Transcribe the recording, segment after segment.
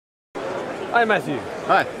Hi Matthew.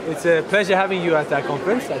 Hi. It's a pleasure having you at our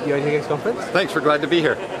conference, at the ITX conference. Thanks, we're glad to be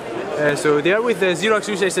here. So they are with the Xerox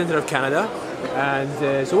Research Center of Canada.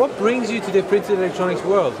 And so what brings you to the printed electronics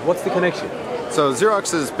world? What's the connection? So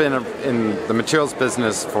Xerox has been in the materials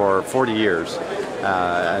business for 40 years.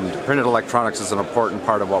 And printed electronics is an important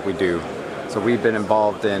part of what we do. So we've been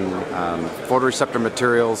involved in photoreceptor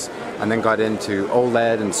materials, and then got into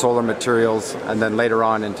OLED and solar materials, and then later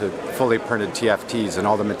on into fully printed TFTs and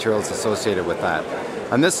all the materials associated with that.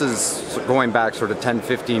 And this is going back sort of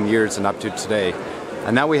 10-15 years and up to today.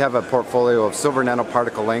 And now we have a portfolio of silver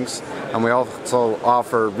nanoparticle inks, and we also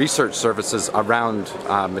offer research services around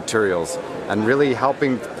materials, and really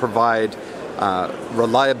helping provide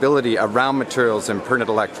reliability around materials in printed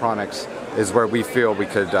electronics is where we feel we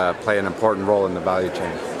could play an important role in the value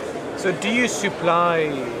chain. So do you supply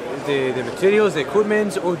the materials, the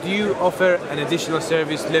equipment, or do you offer an additional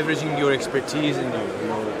service leveraging your expertise and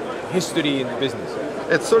your history in the business?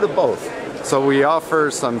 It's sort of both. So we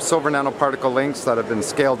offer some silver nanoparticle inks that have been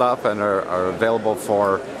scaled up and are available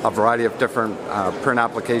for a variety of different print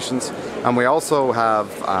applications. And we also have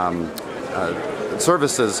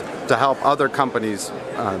services to help other companies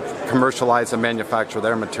commercialize and manufacture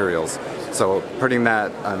their materials. So putting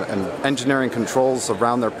that and engineering controls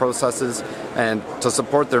around their processes and to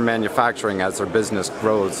support their manufacturing as their business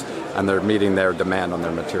grows and they're meeting their demand on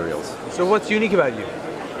their materials. So what's unique about you?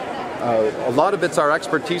 A lot of it's our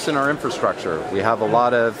expertise in our infrastructure. We have a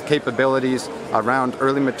lot of capabilities around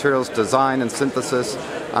early materials design and synthesis,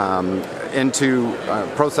 into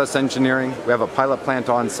process engineering. We have a pilot plant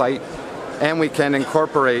on site, and we can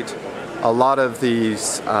incorporate a lot of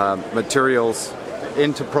these materials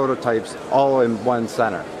into prototypes all in one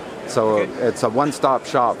center. So it's a one-stop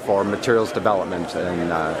shop for materials development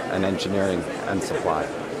and engineering and supply.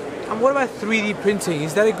 And what about 3D printing?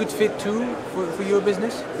 Is that a good fit too for your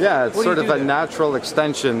business? Yeah, it's sort of a natural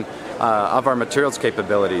extension of our materials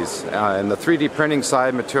capabilities. In the 3D printing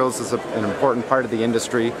side, materials is an important part of the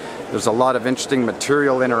industry. There's a lot of interesting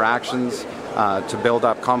material interactions to build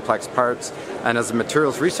up complex parts. And as a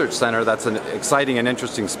materials research center, that's an exciting and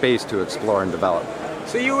interesting space to explore and develop.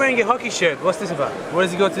 So you're wearing a hockey shirt. What's this about? What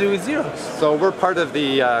does it got to do with Xerox? So we're part of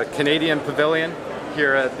the Canadian Pavilion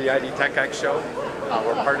here at the ID Tech X show.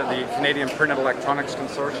 We're part of the Canadian Printed Electronics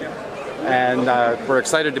Consortium. And we're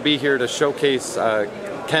excited to be here to showcase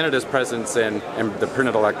Canada's presence in the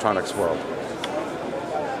printed electronics world.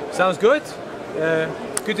 Sounds good.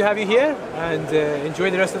 Good to have you here, and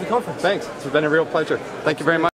enjoy the rest of the conference. Thanks. It's been a real pleasure. Thank you very much.